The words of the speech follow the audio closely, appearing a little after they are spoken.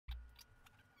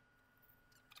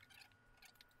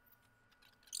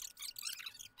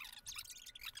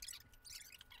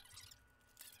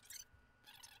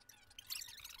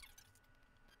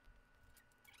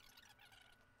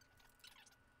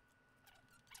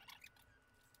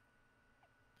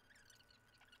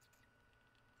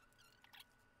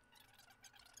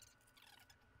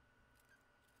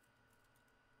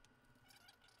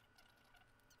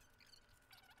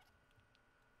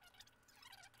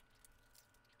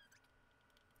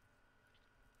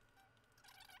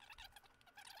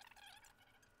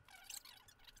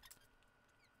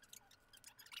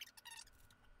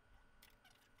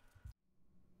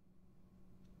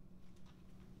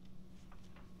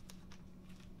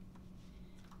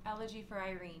Elegy for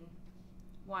Irene.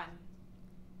 1.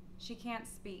 She can't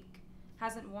speak,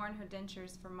 hasn't worn her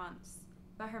dentures for months,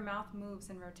 but her mouth moves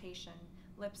in rotation.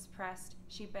 Lips pressed,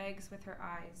 she begs with her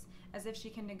eyes, as if she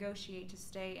can negotiate to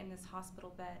stay in this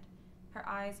hospital bed. Her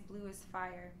eyes blue as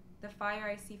fire, the fire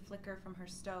I see flicker from her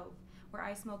stove, where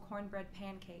I smell cornbread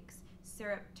pancakes,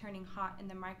 syrup turning hot in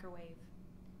the microwave.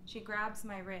 She grabs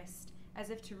my wrist,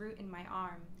 as if to root in my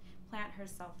arm, plant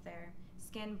herself there,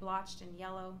 skin blotched in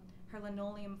yellow, her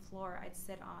linoleum floor I'd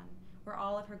sit on, where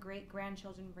all of her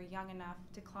great-grandchildren were young enough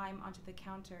to climb onto the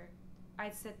counter.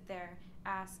 I'd sit there,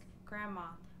 ask, "Grandma,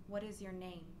 what is your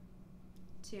name?"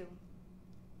 2.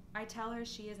 I tell her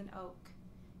she is an oak.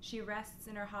 She rests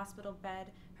in her hospital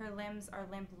bed, her limbs are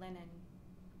limp linen.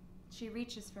 She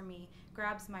reaches for me,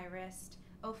 grabs my wrist.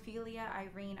 "Ophelia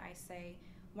Irene," I say.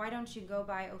 "Why don't you go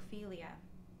by Ophelia?"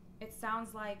 It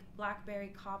sounds like blackberry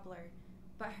cobbler,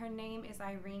 but her name is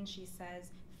Irene, she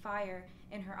says, fire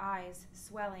in her eyes,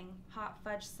 swelling, hot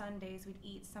fudge sundaes we'd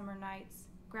eat summer nights,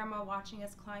 Grandma watching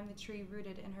us climb the tree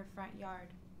rooted in her front yard.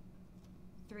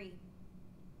 3.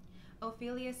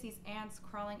 Ophelia sees ants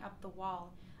crawling up the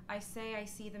wall. I say I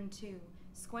see them too,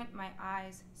 squint my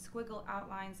eyes, squiggle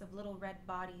outlines of little red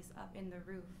bodies up in the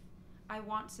roof. I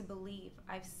want to believe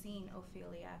I've seen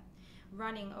Ophelia,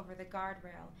 running over the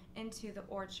guardrail, into the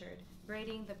orchard,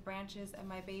 braiding the branches of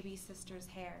my baby sister's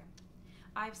hair.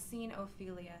 I've seen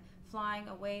Ophelia flying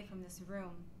away from this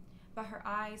room, but her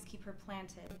eyes keep her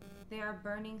planted. They are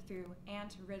burning through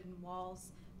ant-ridden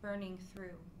walls, burning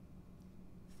through.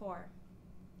 4.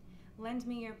 Lend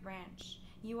me your branch.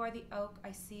 You are the oak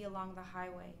I see along the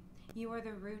highway. You are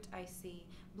the root I see,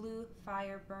 blue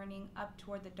fire burning up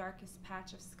toward the darkest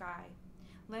patch of sky.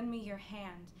 Lend me your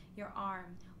hand, your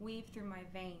arm, weave through my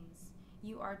veins.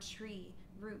 You are tree,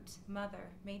 root,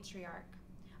 mother, matriarch.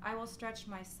 I will stretch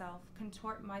myself,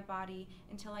 contort my body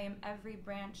until I am every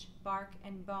branch, bark,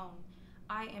 and bone.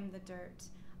 I am the dirt.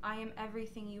 I am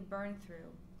everything you burn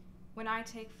through. When I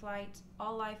take flight,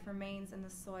 all life remains in the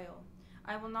soil.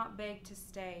 I will not beg to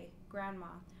stay,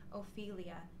 Grandma,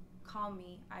 Ophelia. Call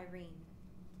me Irene.